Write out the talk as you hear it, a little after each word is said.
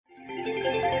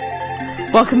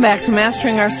Welcome back to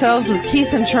Mastering Ourselves with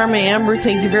Keith and Charma Amber.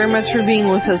 Thank you very much for being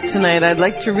with us tonight. I'd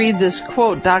like to read this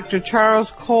quote. Dr. Charles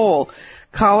Cole,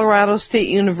 Colorado State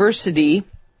University,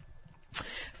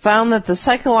 found that the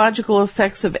psychological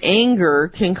effects of anger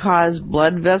can cause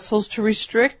blood vessels to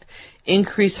restrict,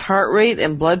 increase heart rate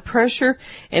and blood pressure,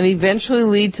 and eventually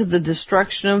lead to the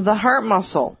destruction of the heart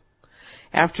muscle.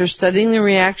 After studying the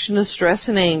reaction to stress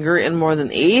and anger in more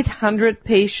than 800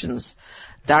 patients,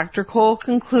 Dr. Cole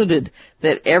concluded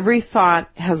that every thought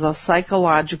has a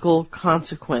psychological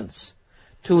consequence.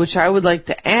 To which I would like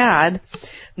to add,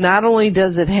 not only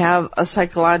does it have a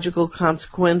psychological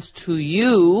consequence to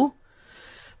you,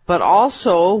 but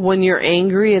also when you're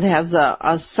angry, it has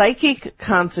a psychic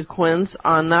consequence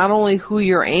on not only who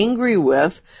you're angry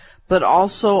with, but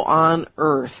also on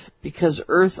Earth, because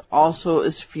Earth also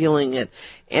is feeling it.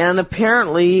 And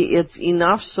apparently it's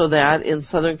enough so that in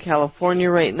Southern California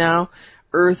right now,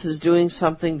 Earth is doing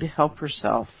something to help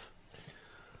herself.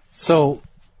 So,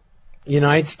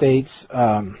 United States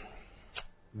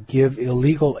give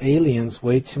illegal aliens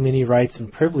way too many rights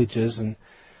and privileges, and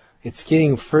it's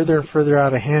getting further and further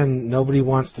out of hand. Nobody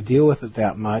wants to deal with it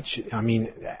that much. I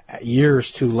mean,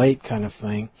 years too late kind of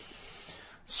thing.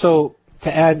 So,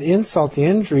 to add insult to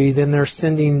injury, then they're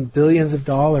sending billions of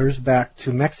dollars back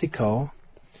to Mexico.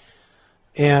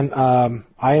 And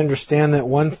I understand that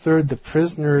 1/3 the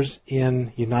prisoners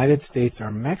in United States are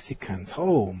Mexicans.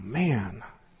 Oh, man.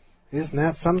 Isn't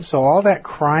that something? So all that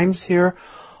crimes here,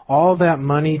 all that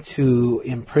money to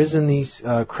imprison these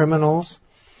criminals,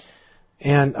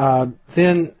 and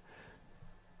then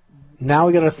now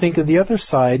we got to think of the other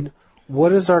side.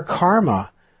 What is our karma?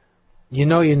 You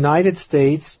know, United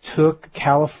States took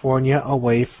California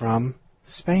away from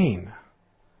Spain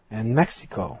and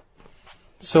Mexico.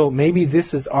 So maybe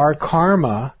this is our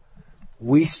karma.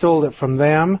 We stole it from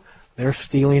them. They're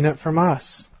stealing it from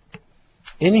us.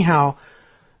 Anyhow,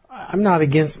 I'm not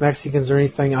against Mexicans or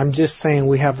anything. I'm just saying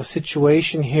we have a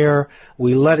situation here.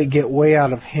 We let it get way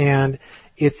out of hand.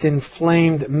 It's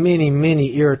inflamed many,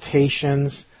 many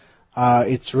irritations.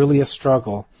 It's really a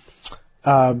struggle.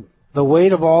 The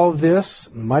weight of all of this,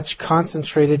 much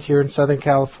concentrated here in Southern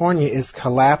California, is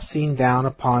collapsing down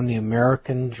upon the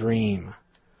American dream.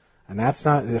 And that's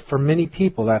not, for many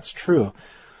people, that's true.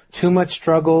 Too much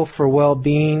struggle for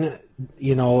well-being,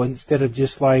 instead of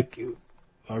just like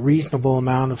a reasonable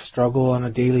amount of struggle on a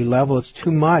daily level. It's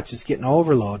too much. It's getting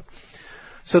overload.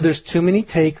 So there's too many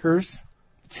takers,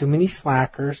 too many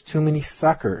slackers, too many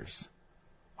suckers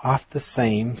off the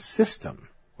same system.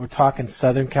 We're talking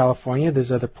Southern California.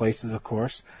 There's other places, of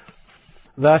course.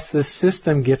 Thus, the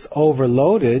system gets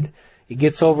overloaded. It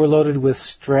gets overloaded with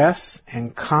stress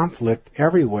and conflict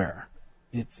everywhere.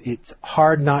 It's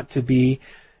hard not to be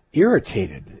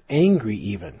irritated, angry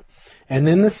even. And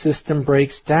then the system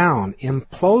breaks down,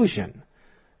 implosion,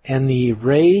 and the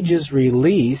rage is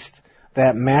released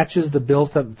that matches the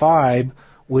built-up vibe,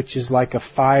 which is like a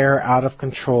fire out of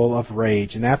control of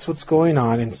rage. And that's what's going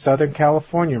on in Southern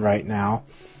California right now.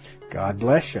 God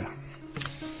bless you.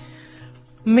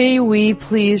 May we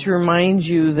please remind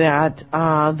you that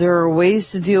there are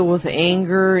ways to deal with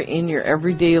anger in your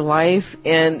everyday life,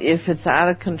 and if it's out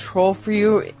of control for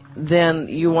you, then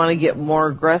you want to get more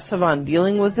aggressive on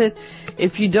dealing with it.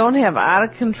 If you don't have out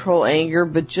of control anger,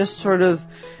 but just sort of,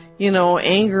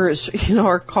 anger is,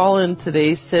 our call-in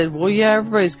today said, well, yeah,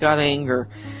 everybody's got anger.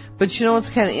 But it's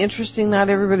kind of interesting, not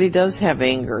everybody does have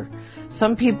anger.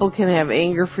 Some people can have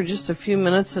anger for just a few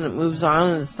minutes and it moves on,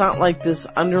 and it's not like this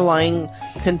underlying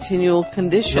continual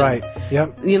condition. Right,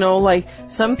 yep. Like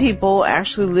some people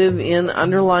actually live in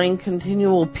underlying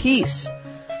continual peace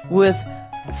with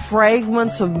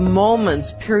fragments of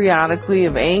moments periodically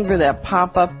of anger that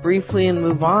pop up briefly and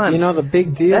move on. The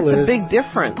big deal That's a big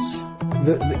difference.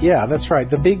 Yeah, that's right.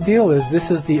 The big deal is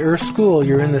this is the Earth School.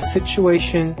 You're in the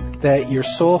situation that your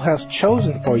soul has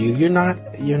chosen for you. You're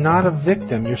not a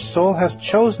victim. Your soul has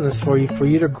chosen this for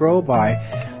you to grow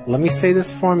by. Let me say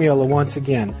this formula once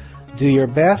again. Do your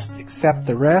best, accept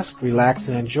the rest, relax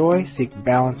and enjoy, seek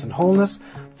balance and wholeness,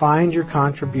 find your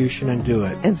contribution and do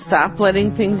it. And stop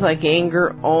letting things like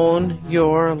anger own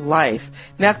your life.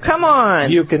 Now come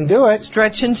on. You can do it.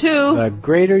 Stretch into the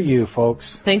greater you,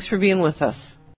 folks. Thanks for being with us.